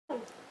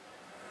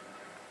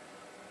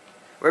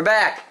We're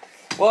back.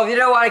 Well, if you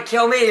don't want to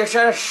kill me, you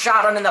should have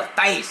shot him in the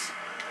face.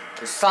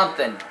 Or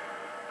something.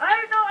 I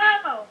have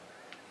no ammo.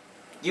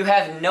 You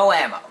have no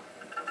ammo.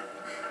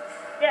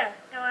 Yeah,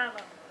 no ammo.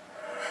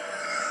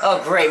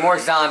 Oh great, more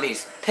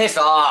zombies. Piss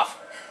off.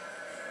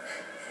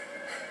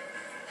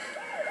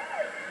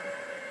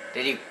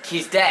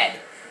 He's dead.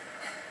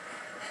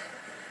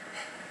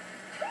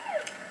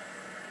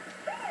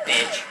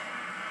 Bitch.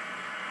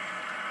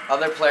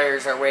 Other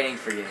players are waiting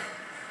for you.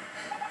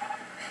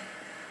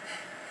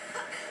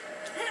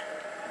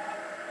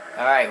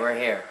 Alright, we're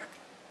here.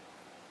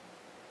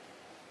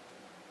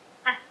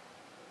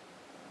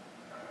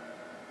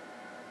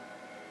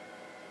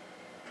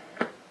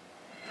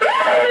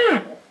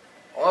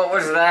 What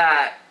was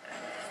that?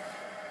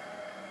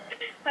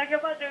 Talk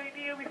about doing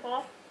to you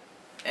before.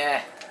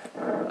 Eh.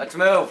 Let's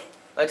move.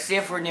 Let's see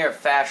if we're near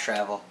fast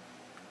travel.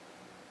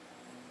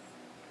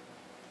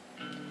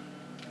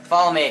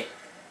 Follow me.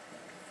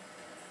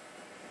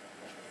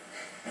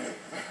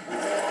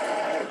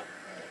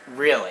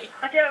 Really?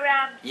 I'll get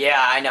around.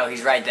 Yeah, I know.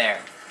 He's right there.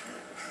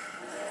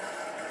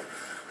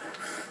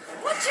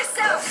 Watch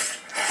yourself!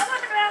 Come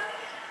on around.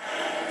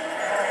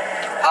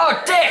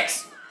 Oh,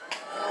 dicks!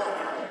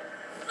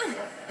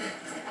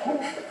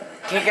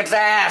 Kick its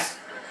ass!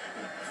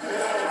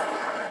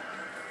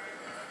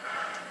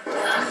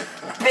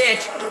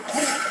 Bitch!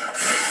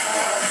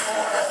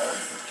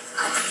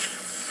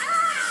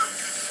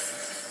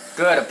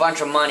 Good, a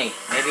bunch of money.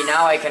 Maybe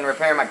now I can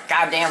repair my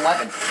goddamn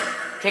weapon.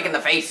 Kick in the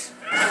face.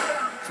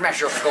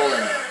 Smash your skull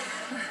in.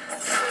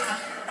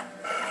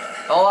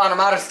 Hold on, I'm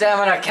out of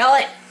stamina. Kill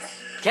it!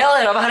 Kill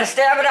it, I'm out of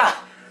stamina!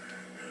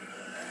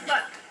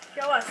 Look,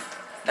 show us.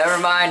 Never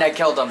mind, I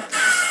killed him.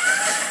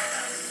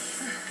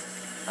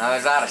 I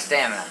was out of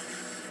stamina.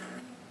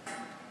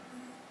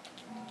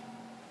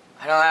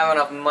 I don't have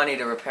enough money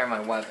to repair my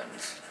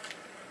weapons.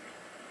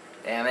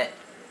 Damn it.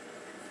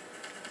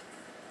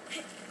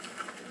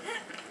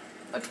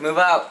 Let's move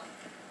out.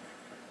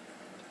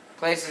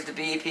 Places to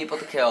be, people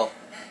to kill.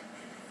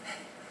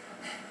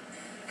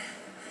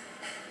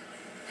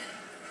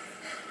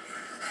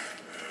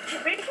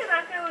 I'm pretty sure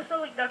that guy was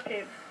selling duct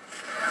tape.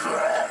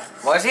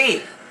 Was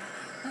he?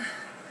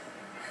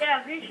 Yeah,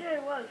 I'm pretty sure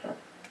it was.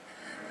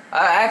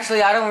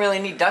 Actually, I don't really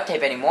need duct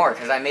tape anymore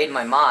because I made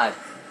my mod.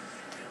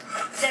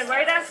 Yeah,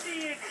 right after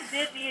you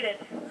did need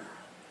it.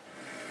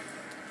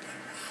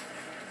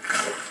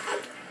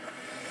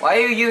 Why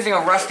are you using a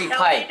rusty No,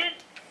 pipe? you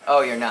didn't.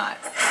 Oh, you're not.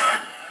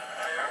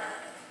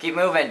 Keep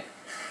moving.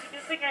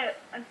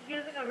 I'm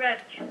using a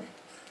wrench.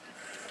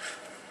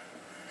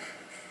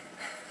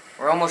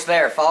 We're almost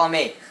there. Follow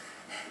me.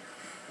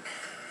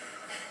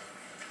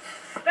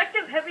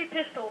 Effective heavy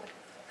pistol.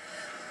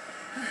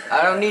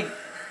 I don't need...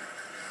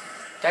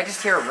 Did I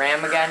just hear a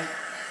ram again?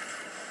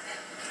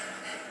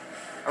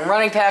 I'm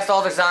running past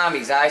all the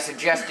zombies. I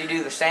suggest you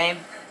do the same.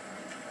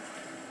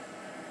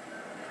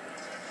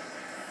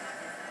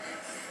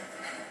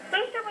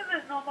 Please tell me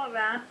there's no more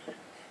rams.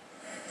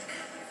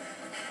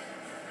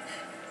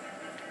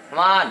 Come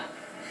on.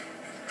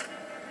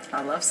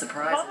 I love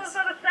surprises. Almost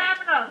out of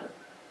stamina.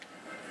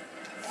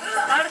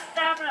 Out of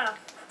stamina.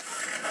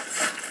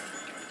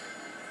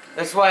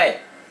 This way.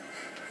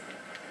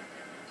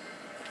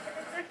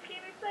 This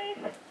TV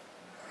place.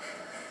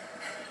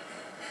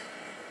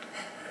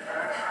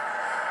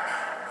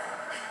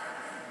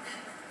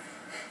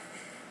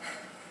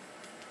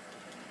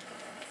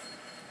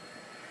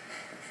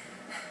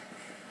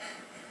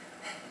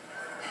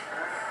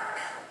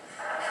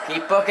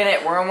 Keep booking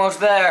it. We're almost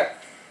there.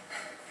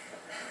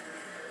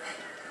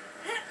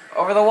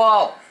 Over the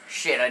wall.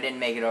 Shit, I didn't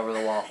make it over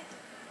the wall.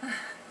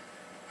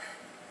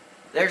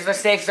 There's the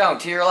safe zone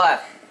to your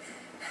left.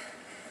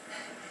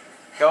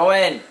 Go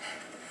in.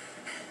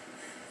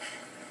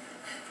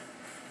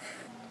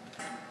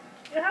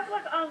 You have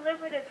like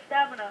unlimited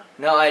stamina.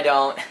 No, I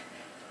don't.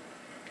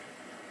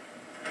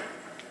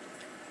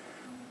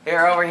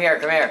 Here, over here.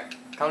 Come here.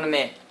 Come to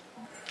me.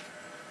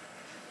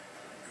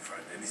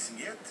 Find anything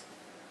yet?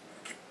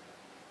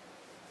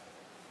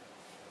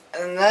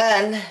 And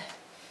then...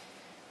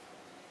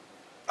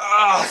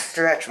 Oh,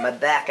 stretch my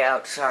back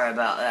out. Sorry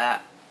about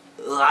that.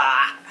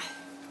 Ugh.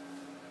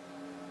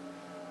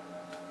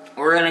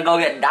 We're gonna go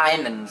get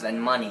diamonds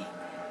and money.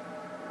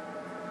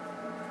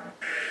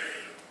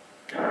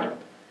 Is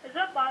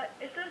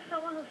there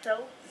someone who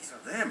sells? These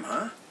are them,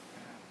 huh?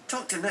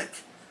 Talk to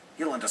Nick.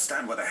 He'll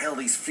understand what the hell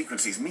these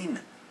frequencies mean.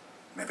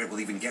 Maybe we'll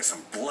even get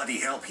some bloody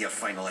help here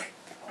finally.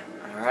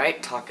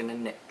 Alright, talking to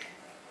Nick.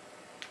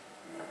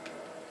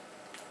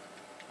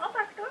 I'll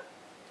talk to him.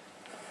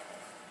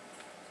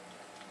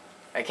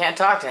 I can't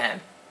talk to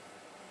him.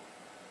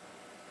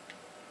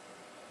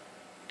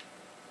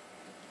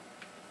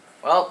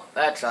 Well,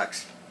 that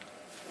sucks.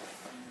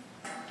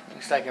 At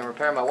least I can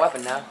repair my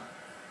weapon now.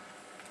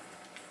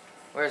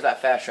 Where's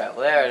that fast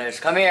travel? There it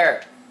is. Come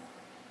here.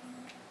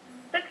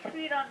 6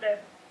 feet under.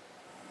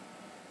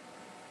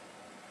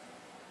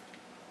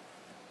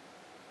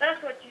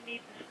 That's what you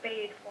need the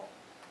spade for.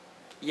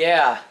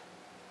 Yeah.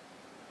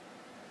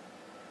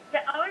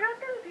 Yeah, are we not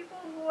the people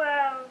who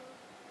have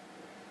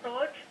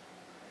swords?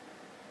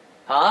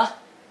 Huh?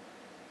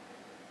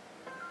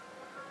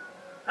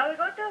 Are we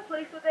going to a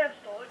place with their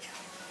storage?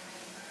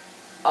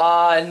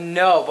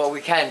 No, but we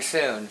can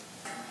soon.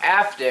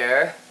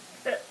 After...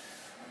 Yeah.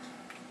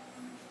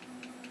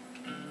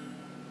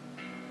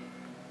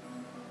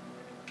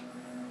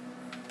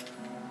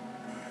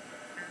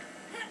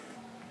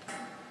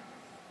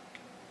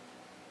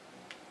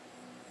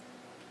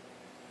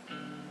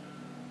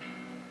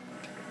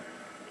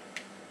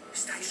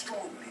 Stay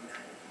strong, Lynn.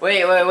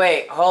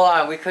 Wait. Hold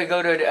on. We could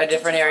go to a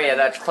different area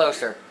that's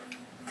closer.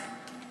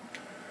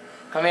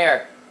 Come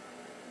here.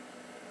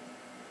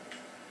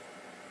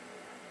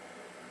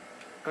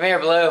 Come here,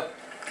 Blue.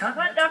 I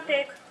want duct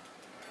tape.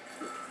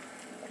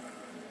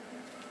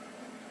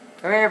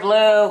 Come here,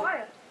 Blue.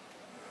 Quiet.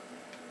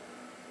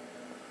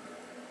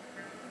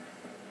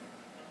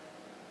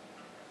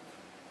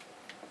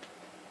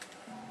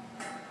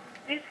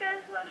 These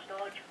guys want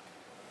storage?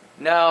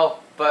 No,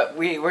 but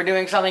we're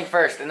doing something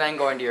first and then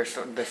going to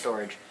the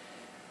storage.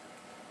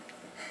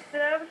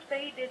 Did I have a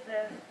spade in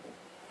there?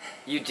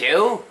 You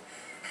do?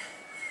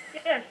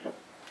 Yes.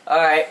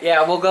 Alright,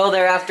 yeah, we'll go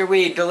there after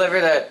we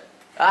deliver the...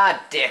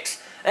 Ah, dicks.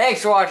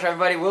 Thanks for watching,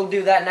 everybody. We'll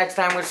do that next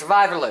time with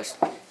Surviverlst.